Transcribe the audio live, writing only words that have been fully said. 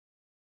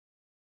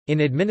In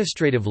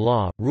administrative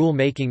law,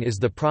 rule-making is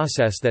the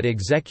process that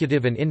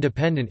executive and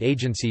independent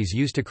agencies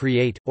use to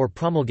create, or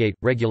promulgate,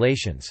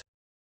 regulations.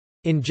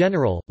 In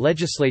general,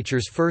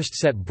 legislatures first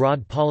set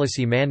broad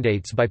policy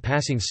mandates by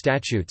passing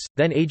statutes,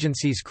 then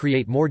agencies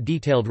create more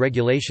detailed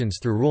regulations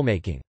through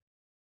rulemaking.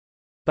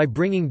 By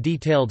bringing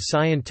detailed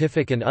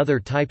scientific and other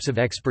types of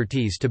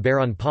expertise to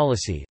bear on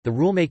policy, the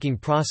rulemaking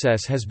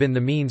process has been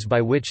the means by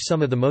which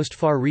some of the most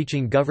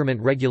far-reaching government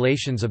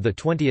regulations of the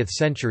 20th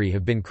century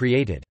have been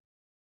created.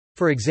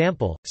 For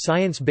example,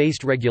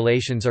 science-based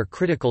regulations are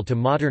critical to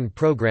modern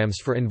programs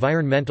for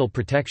environmental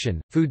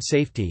protection, food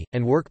safety,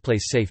 and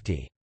workplace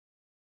safety.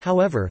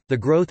 However, the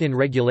growth in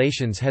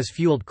regulations has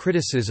fueled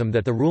criticism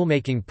that the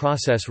rulemaking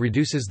process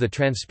reduces the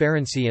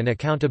transparency and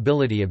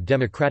accountability of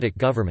democratic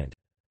government.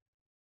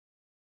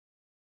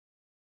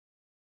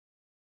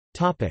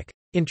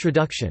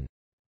 Introduction.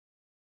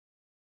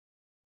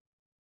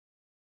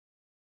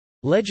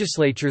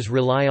 Legislatures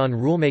rely on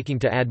rulemaking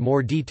to add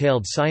more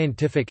detailed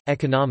scientific,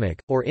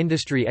 economic, or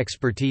industry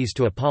expertise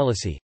to a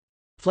policy,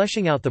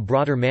 fleshing out the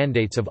broader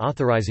mandates of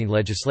authorizing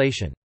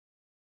legislation.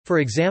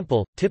 For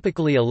example,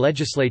 typically a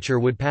legislature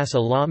would pass a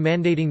law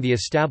mandating the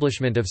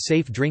establishment of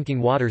safe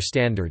drinking water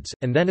standards,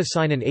 and then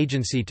assign an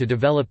agency to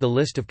develop the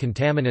list of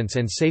contaminants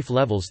and safe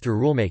levels through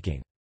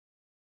rulemaking.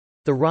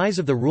 The rise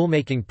of the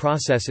rulemaking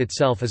process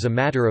itself is a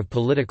matter of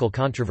political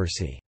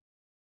controversy.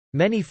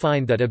 Many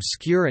find that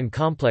obscure and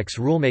complex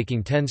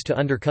rulemaking tends to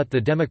undercut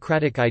the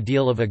democratic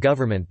ideal of a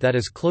government that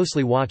is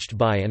closely watched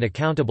by and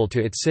accountable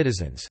to its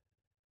citizens.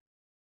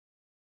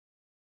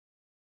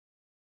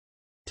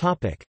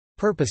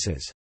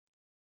 Purposes.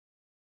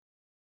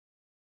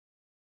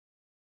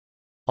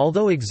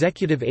 Although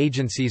executive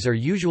agencies are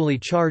usually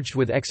charged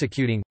with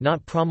executing,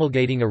 not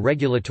promulgating a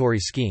regulatory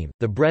scheme,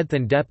 the breadth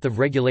and depth of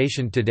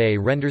regulation today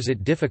renders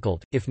it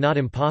difficult, if not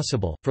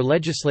impossible, for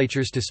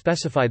legislatures to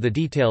specify the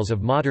details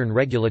of modern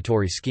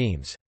regulatory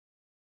schemes.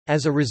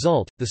 As a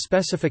result, the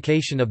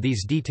specification of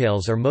these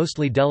details are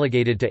mostly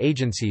delegated to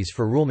agencies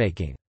for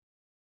rulemaking.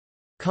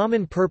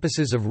 Common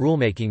purposes of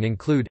rulemaking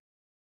include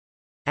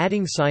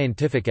adding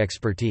scientific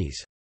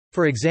expertise.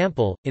 For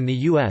example, in the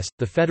U.S.,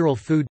 the Federal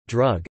Food,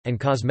 Drug, and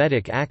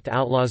Cosmetic Act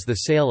outlaws the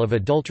sale of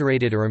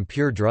adulterated or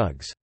impure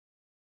drugs.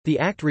 The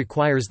act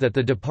requires that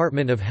the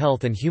Department of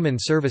Health and Human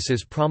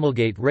Services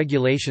promulgate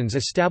regulations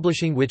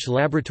establishing which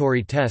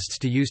laboratory tests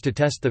to use to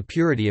test the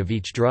purity of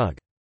each drug.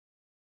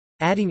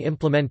 Adding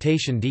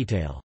implementation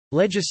detail.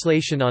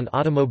 Legislation on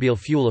automobile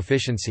fuel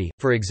efficiency,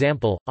 for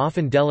example,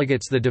 often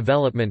delegates the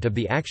development of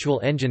the actual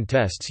engine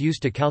tests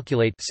used to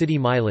calculate city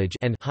mileage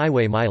and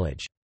highway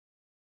mileage.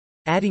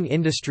 Adding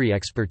industry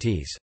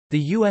expertise. The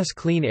U.S.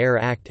 Clean Air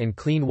Act and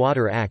Clean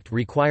Water Act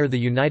require the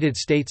United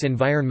States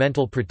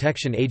Environmental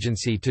Protection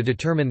Agency to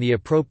determine the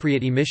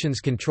appropriate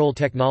emissions control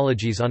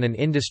technologies on an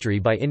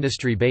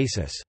industry-by-industry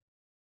basis.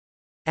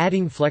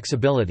 Adding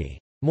flexibility.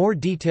 More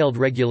detailed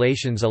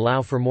regulations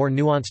allow for more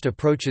nuanced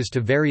approaches to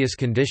various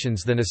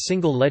conditions than a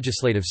single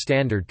legislative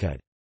standard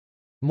could.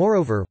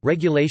 Moreover,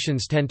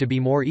 regulations tend to be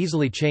more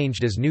easily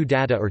changed as new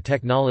data or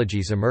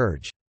technologies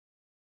emerge.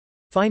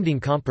 Finding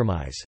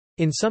compromise.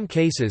 In some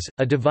cases,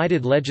 a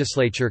divided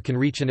legislature can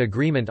reach an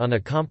agreement on a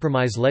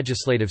compromise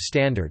legislative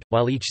standard,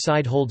 while each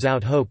side holds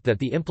out hope that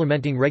the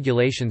implementing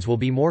regulations will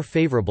be more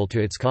favorable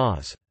to its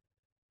cause.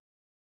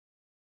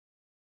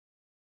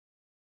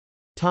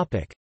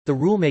 The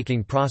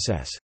rulemaking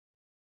process.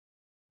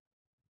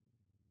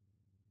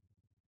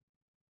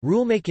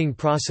 Rulemaking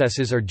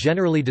processes are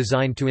generally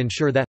designed to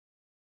ensure that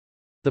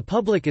the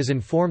public is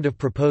informed of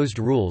proposed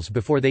rules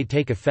before they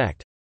take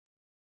effect.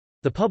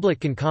 The public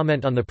can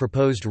comment on the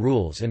proposed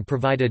rules and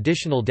provide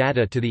additional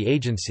data to the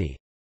agency.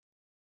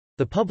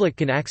 The public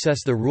can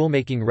access the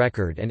rulemaking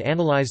record and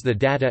analyze the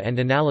data and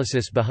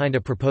analysis behind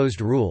a proposed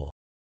rule.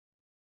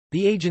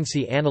 The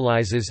agency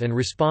analyzes and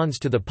responds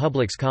to the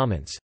public's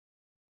comments.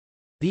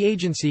 The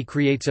agency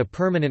creates a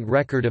permanent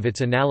record of its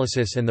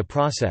analysis and the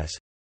process.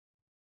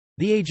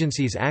 The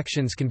agency's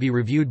actions can be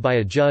reviewed by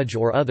a judge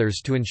or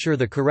others to ensure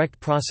the correct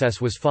process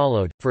was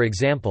followed. For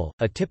example,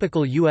 a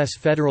typical U.S.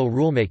 federal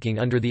rulemaking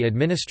under the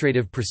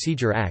Administrative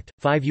Procedure Act,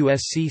 5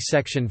 U.S.C.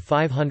 Section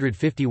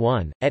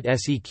 551, et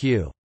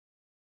seq.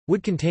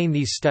 would contain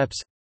these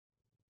steps.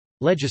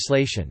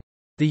 Legislation.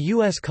 The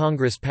U.S.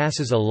 Congress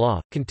passes a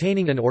law,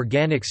 containing an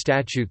organic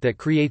statute that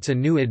creates a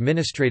new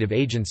administrative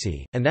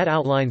agency, and that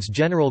outlines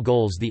general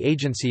goals the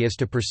agency is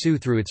to pursue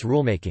through its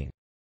rulemaking.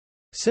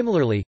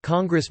 Similarly,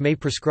 Congress may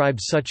prescribe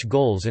such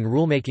goals and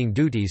rulemaking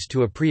duties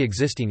to a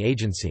pre-existing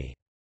agency.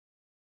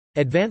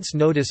 Advance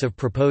notice of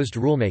proposed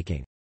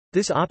rulemaking.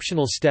 This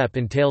optional step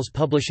entails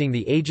publishing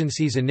the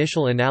agency's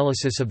initial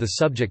analysis of the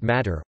subject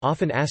matter,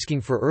 often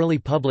asking for early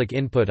public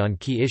input on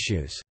key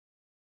issues.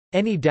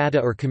 Any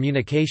data or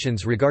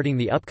communications regarding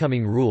the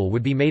upcoming rule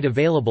would be made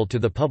available to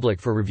the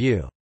public for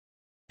review.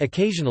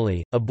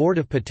 Occasionally, a board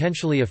of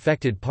potentially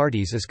affected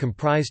parties is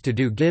comprised to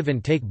do give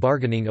and take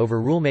bargaining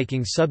over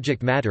rulemaking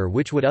subject matter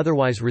which would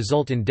otherwise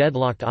result in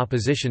deadlocked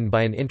opposition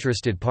by an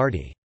interested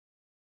party.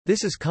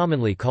 This is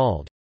commonly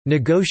called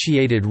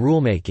negotiated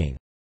rulemaking.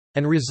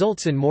 and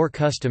results in more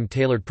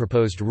custom-tailored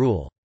proposed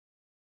rule.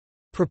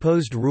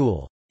 Proposed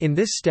rule. In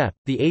this step,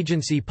 the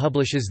agency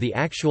publishes the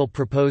actual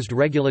proposed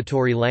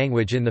regulatory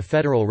language in the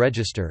Federal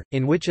Register,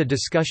 in which a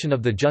discussion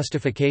of the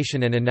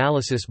justification and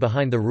analysis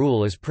behind the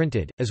rule is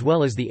printed, as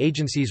well as the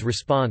agency's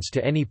response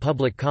to any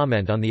public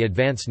comment on the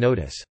advance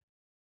notice.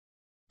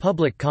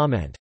 Public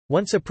comment.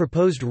 Once a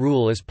proposed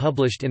rule is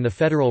published in the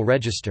Federal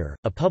Register,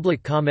 a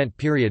public comment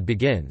period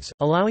begins,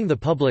 allowing the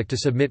public to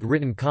submit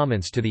written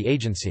comments to the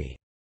agency.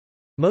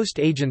 Most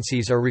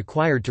agencies are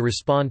required to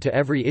respond to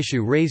every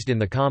issue raised in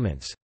the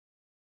comments.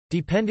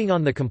 Depending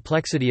on the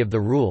complexity of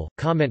the rule,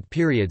 comment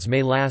periods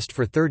may last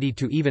for 30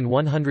 to even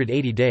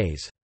 180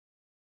 days.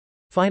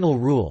 Final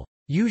rule.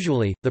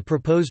 Usually, the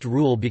proposed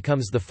rule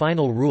becomes the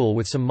final rule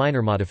with some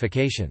minor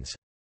modifications.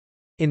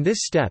 In this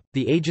step,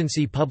 the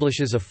agency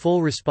publishes a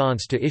full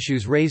response to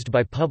issues raised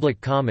by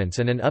public comments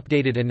and an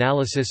updated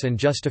analysis and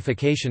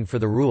justification for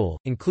the rule,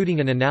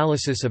 including an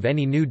analysis of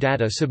any new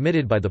data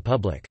submitted by the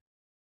public.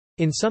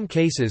 In some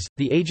cases,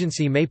 the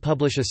agency may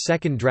publish a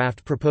second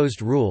draft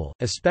proposed rule,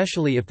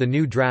 especially if the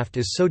new draft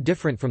is so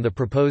different from the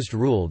proposed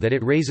rule that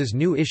it raises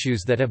new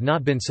issues that have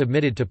not been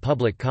submitted to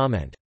public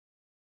comment.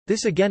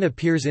 This again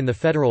appears in the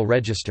Federal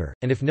Register,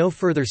 and if no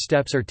further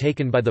steps are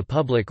taken by the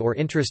public or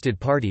interested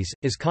parties,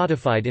 is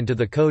codified into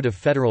the Code of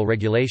Federal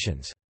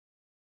Regulations.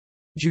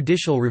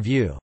 Judicial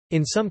review.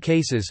 In some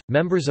cases,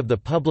 members of the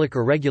public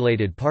or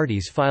regulated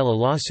parties file a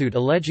lawsuit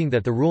alleging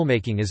that the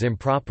rulemaking is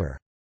improper.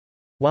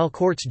 While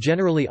courts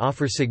generally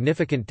offer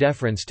significant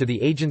deference to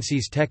the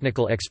agency's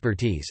technical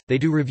expertise, they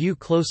do review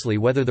closely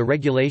whether the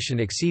regulation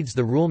exceeds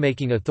the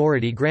rulemaking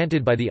authority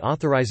granted by the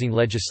authorizing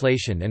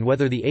legislation and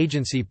whether the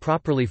agency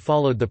properly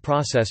followed the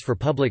process for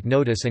public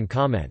notice and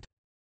comment.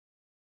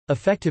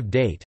 Effective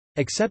date.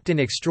 Except in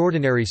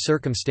extraordinary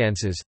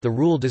circumstances, the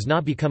rule does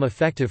not become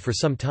effective for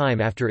some time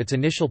after its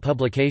initial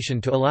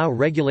publication to allow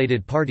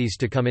regulated parties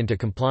to come into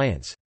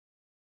compliance.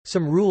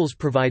 Some rules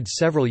provide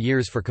several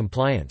years for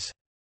compliance.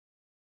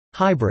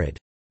 Hybrid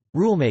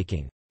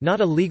rulemaking. Not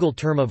a legal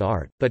term of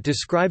art, but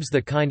describes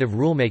the kind of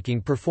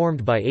rulemaking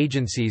performed by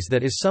agencies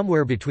that is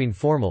somewhere between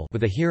formal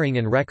with a hearing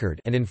and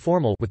record and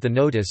informal with the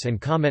notice and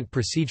comment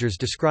procedures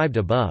described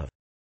above.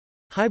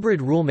 Hybrid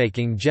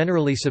rulemaking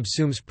generally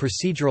subsumes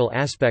procedural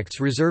aspects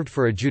reserved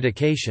for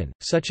adjudication,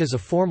 such as a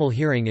formal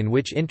hearing in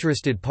which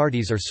interested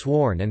parties are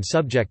sworn and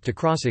subject to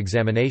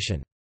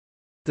cross-examination.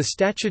 The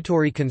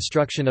statutory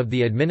construction of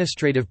the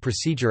Administrative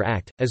Procedure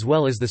Act, as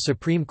well as the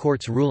Supreme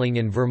Court's ruling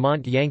in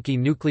Vermont Yankee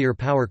Nuclear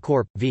Power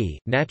Corp. v.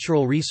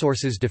 Natural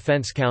Resources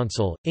Defense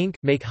Council, Inc.,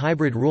 make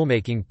hybrid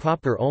rulemaking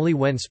proper only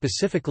when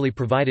specifically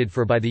provided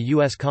for by the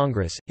U.S.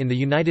 Congress. In the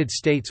United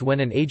States,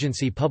 when an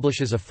agency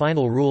publishes a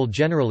final rule,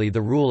 generally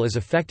the rule is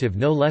effective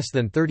no less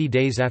than 30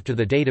 days after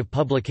the date of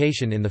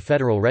publication in the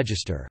Federal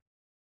Register.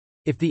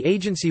 If the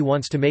agency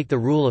wants to make the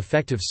rule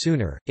effective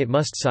sooner, it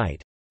must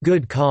cite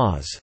good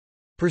cause.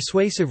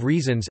 Persuasive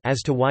reasons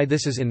as to why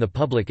this is in the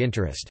public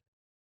interest.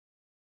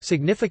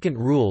 Significant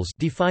rules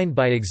defined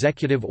by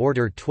Executive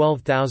Order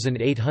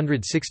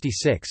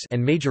 12866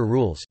 and major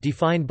rules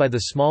defined by the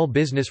Small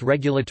Business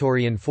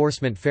Regulatory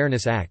Enforcement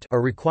Fairness Act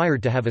are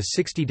required to have a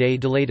 60-day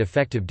delayed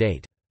effective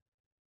date.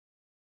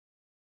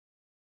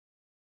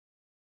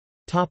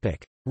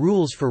 Topic: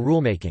 Rules for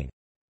rulemaking.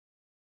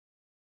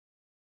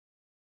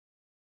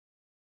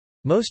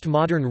 Most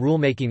modern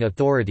rulemaking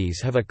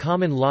authorities have a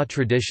common law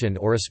tradition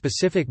or a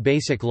specific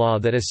basic law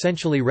that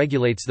essentially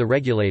regulates the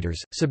regulators,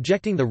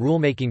 subjecting the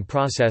rulemaking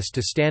process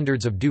to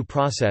standards of due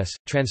process,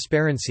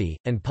 transparency,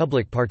 and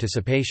public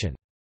participation.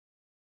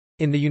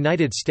 In the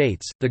United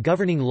States, the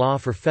governing law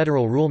for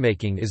federal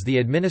rulemaking is the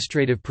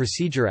Administrative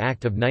Procedure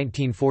Act of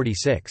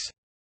 1946.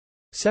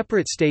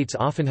 Separate states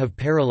often have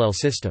parallel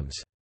systems.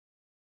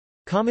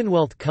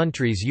 Commonwealth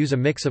countries use a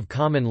mix of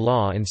common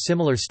law and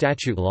similar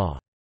statute law.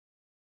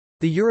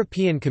 The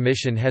European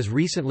Commission has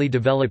recently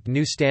developed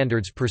new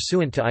standards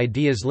pursuant to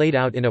ideas laid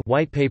out in a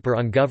White Paper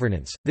on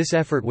Governance. This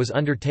effort was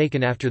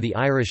undertaken after the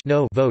Irish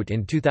No vote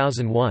in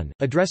 2001,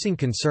 addressing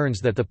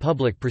concerns that the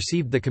public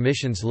perceived the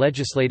Commission's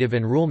legislative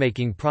and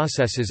rulemaking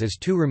processes as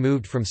too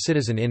removed from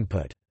citizen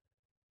input.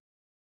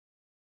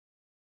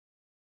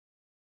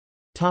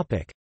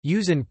 Topic: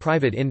 Use in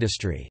private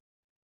industry.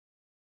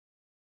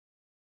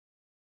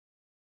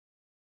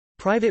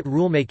 Private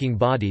rulemaking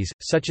bodies,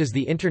 such as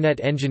the Internet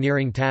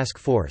Engineering Task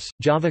Force,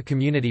 Java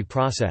Community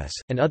Process,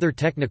 and other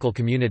technical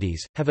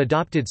communities, have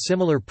adopted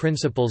similar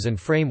principles and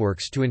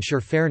frameworks to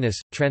ensure fairness,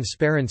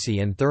 transparency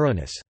and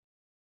thoroughness.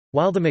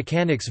 While the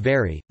mechanics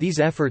vary, these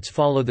efforts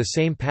follow the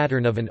same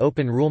pattern of an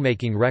open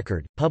rulemaking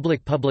record,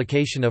 public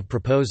publication of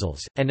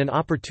proposals, and an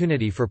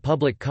opportunity for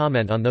public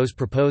comment on those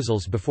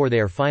proposals before they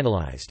are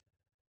finalized.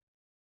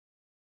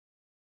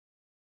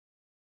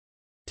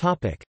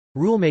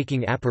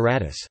 Rulemaking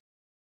apparatus.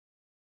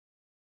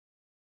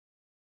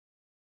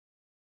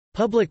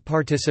 Public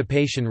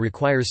participation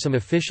requires some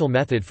official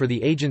method for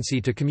the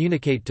agency to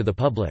communicate to the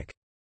public.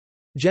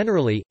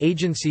 Generally,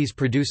 agencies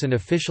produce an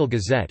official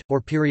gazette,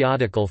 or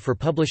periodical for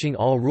publishing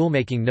all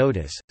rulemaking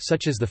notice,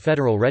 such as the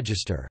Federal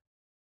Register.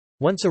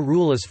 Once a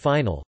rule is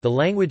final, the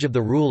language of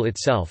the rule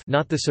itself,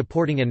 not the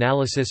supporting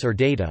analysis or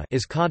data,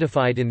 is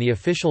codified in the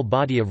official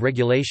body of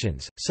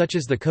regulations, such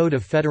as the Code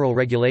of Federal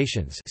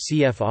Regulations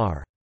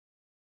 (CFR).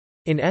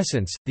 In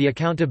essence, the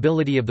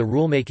accountability of the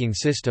rulemaking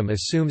system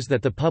assumes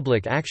that the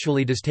public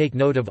actually does take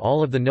note of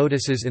all of the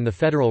notices in the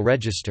Federal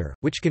Register,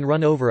 which can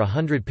run over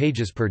 100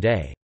 pages per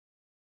day.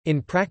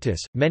 In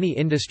practice, many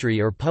industry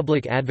or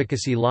public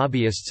advocacy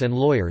lobbyists and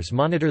lawyers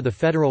monitor the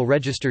Federal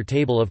Register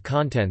table of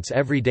contents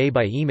every day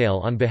by email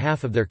on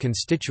behalf of their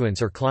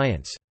constituents or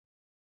clients.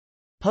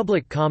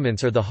 Public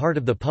comments are the heart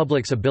of the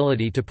public's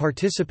ability to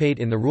participate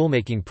in the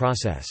rulemaking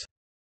process.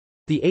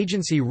 The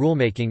agency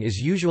rulemaking is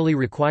usually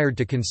required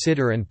to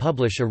consider and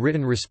publish a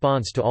written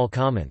response to all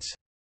comments.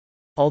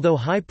 Although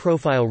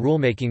high-profile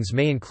rulemakings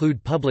may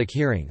include public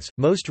hearings,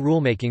 most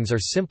rulemakings are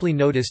simply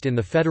noticed in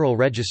the Federal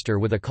Register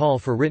with a call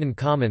for written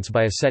comments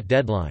by a set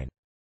deadline.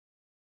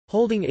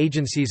 Holding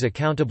agencies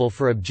accountable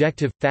for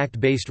objective,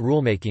 fact-based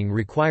rulemaking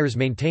requires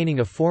maintaining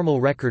a formal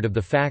record of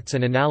the facts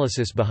and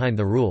analysis behind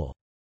the rule.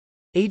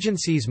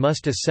 Agencies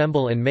must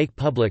assemble and make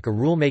public a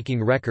rulemaking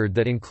record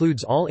that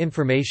includes all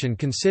information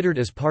considered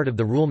as part of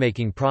the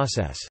rulemaking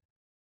process.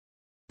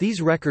 These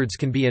records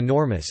can be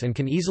enormous and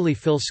can easily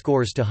fill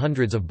scores to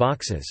hundreds of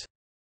boxes.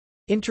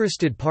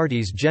 Interested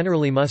parties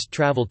generally must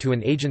travel to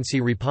an agency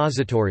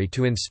repository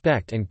to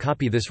inspect and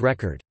copy this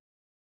record.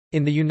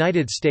 In the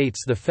United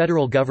States, the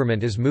federal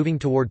government is moving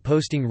toward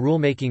posting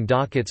rulemaking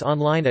dockets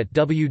online at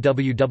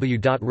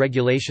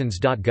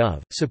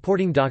www.regulations.gov.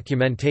 Supporting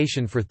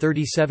documentation for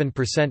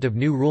 37% of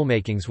new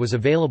rulemakings was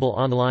available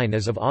online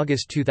as of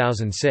August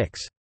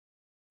 2006.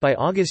 By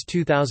August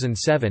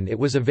 2007 it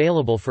was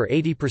available for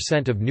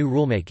 80% of new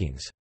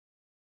rulemakings.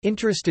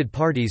 Interested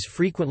parties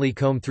frequently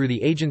comb through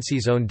the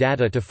agency's own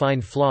data to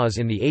find flaws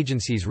in the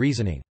agency's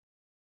reasoning.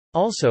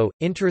 Also,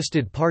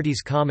 interested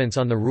parties' comments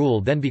on the rule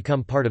then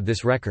become part of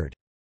this record.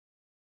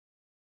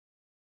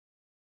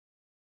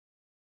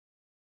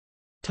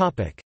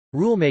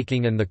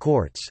 Rulemaking and the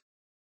courts.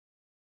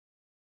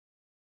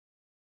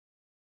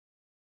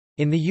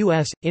 In the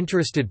U.S.,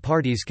 interested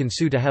parties can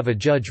sue to have a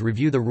judge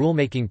review the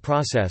rulemaking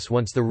process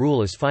once the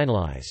rule is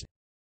finalized.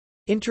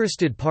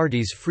 Interested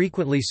parties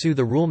frequently sue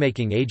the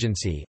rulemaking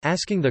agency,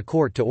 asking the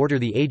court to order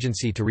the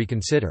agency to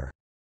reconsider.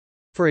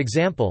 For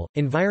example,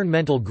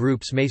 environmental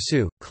groups may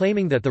sue,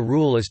 claiming that the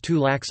rule is too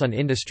lax on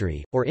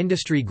industry, or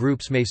industry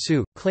groups may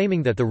sue,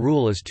 claiming that the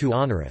rule is too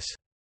onerous.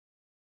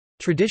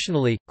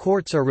 Traditionally,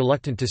 courts are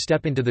reluctant to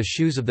step into the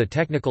shoes of the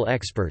technical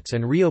experts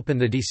and reopen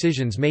the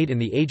decisions made in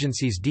the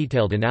agency's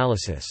detailed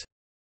analysis.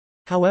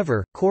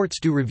 However, courts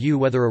do review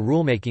whether a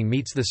rulemaking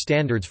meets the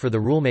standards for the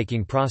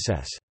rulemaking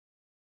process.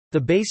 The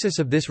basis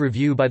of this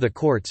review by the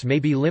courts may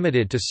be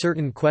limited to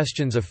certain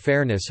questions of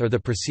fairness or the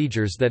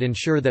procedures that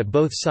ensure that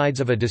both sides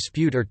of a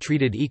dispute are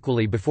treated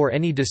equally before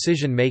any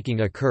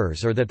decision-making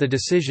occurs, or that the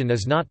decision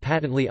is not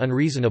patently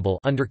unreasonable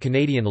under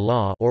Canadian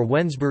law or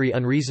Wensbury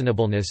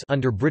unreasonableness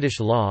under British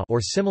law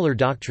or similar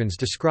doctrines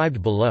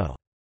described below.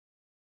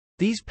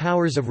 These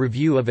powers of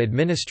review of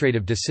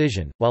administrative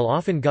decision, while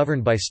often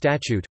governed by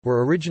statute,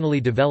 were originally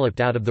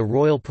developed out of the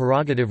royal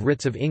prerogative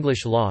writs of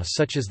English law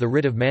such as the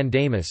writ of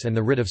mandamus and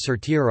the writ of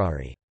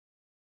certiorari.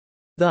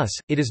 Thus,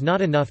 it is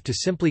not enough to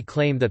simply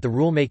claim that the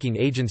rulemaking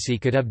agency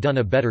could have done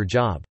a better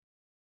job.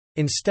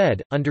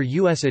 Instead, under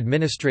U.S.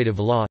 administrative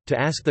law, to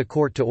ask the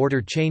court to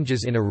order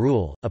changes in a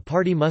rule, a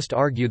party must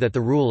argue that the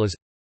rule is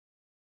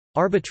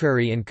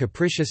arbitrary and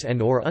capricious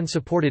and/or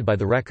unsupported by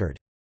the record.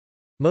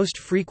 Most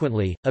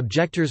frequently,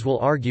 objectors will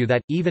argue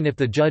that, even if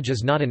the judge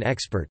is not an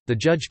expert, the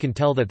judge can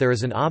tell that there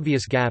is an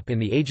obvious gap in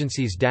the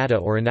agency's data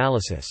or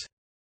analysis.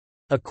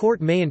 A court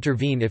may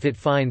intervene if it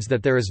finds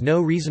that there is no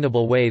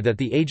reasonable way that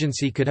the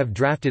agency could have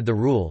drafted the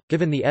rule,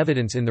 given the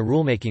evidence in the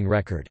rulemaking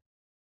record.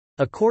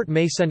 A court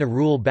may send a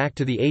rule back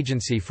to the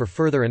agency for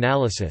further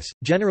analysis,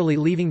 generally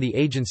leaving the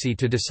agency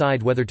to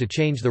decide whether to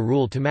change the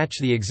rule to match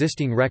the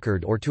existing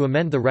record or to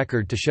amend the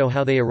record to show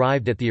how they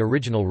arrived at the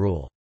original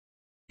rule.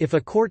 If a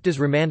court does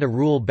remand a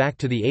rule back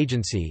to the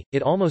agency,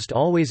 it almost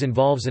always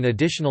involves an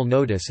additional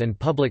notice and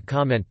public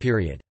comment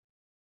period.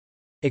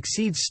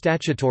 Exceeds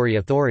statutory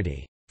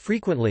authority.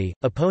 Frequently,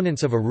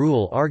 opponents of a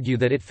rule argue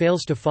that it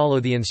fails to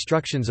follow the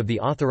instructions of the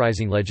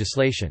authorizing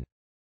legislation.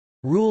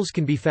 Rules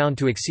can be found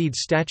to exceed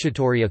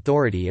statutory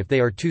authority if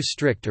they are too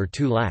strict or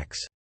too lax.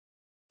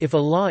 If a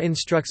law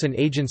instructs an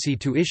agency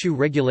to issue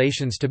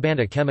regulations to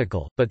ban a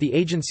chemical, but the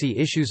agency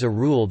issues a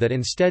rule that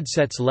instead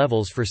sets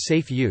levels for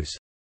safe use,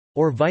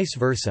 or vice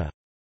versa,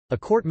 a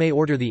court may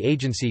order the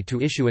agency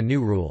to issue a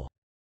new rule.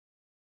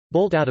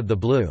 Bolt out of the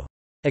blue.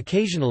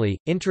 Occasionally,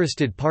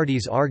 interested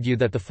parties argue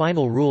that the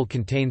final rule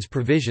contains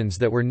provisions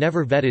that were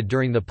never vetted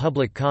during the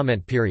public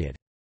comment period.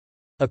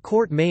 A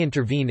court may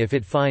intervene if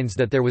it finds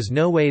that there was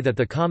no way that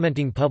the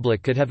commenting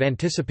public could have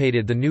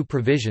anticipated the new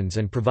provisions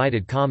and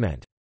provided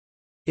comment.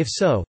 If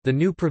so, the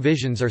new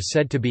provisions are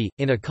said to be,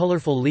 in a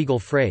colorful legal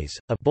phrase,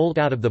 a bolt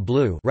out of the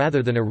blue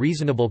rather than a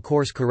reasonable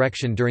course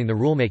correction during the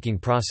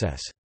rulemaking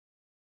process.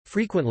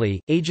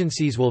 Frequently,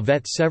 agencies will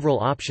vet several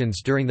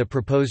options during the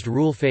proposed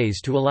rule phase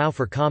to allow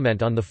for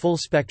comment on the full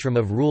spectrum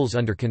of rules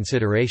under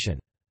consideration.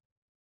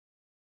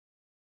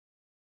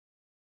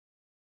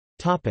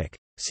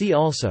 See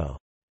also: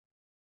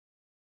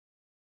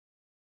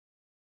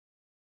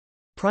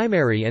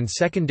 primary and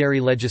secondary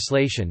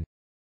legislation,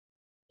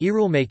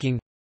 e-rulemaking,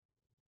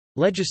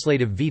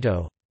 legislative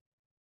veto.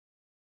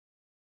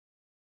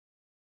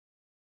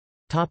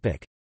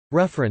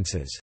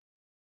 References.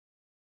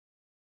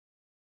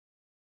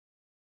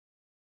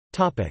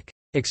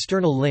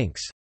 External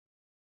links.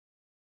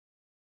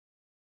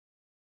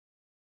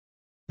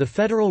 The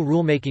Federal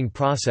Rulemaking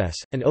Process,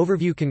 an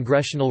overview.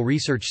 Congressional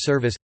Research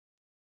Service.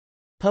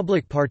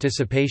 Public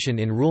participation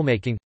in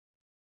rulemaking.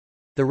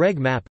 The Reg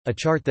Map, a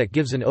chart that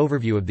gives an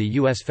overview of the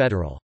U.S.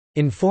 federal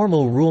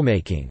informal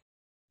rulemaking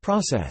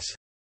process.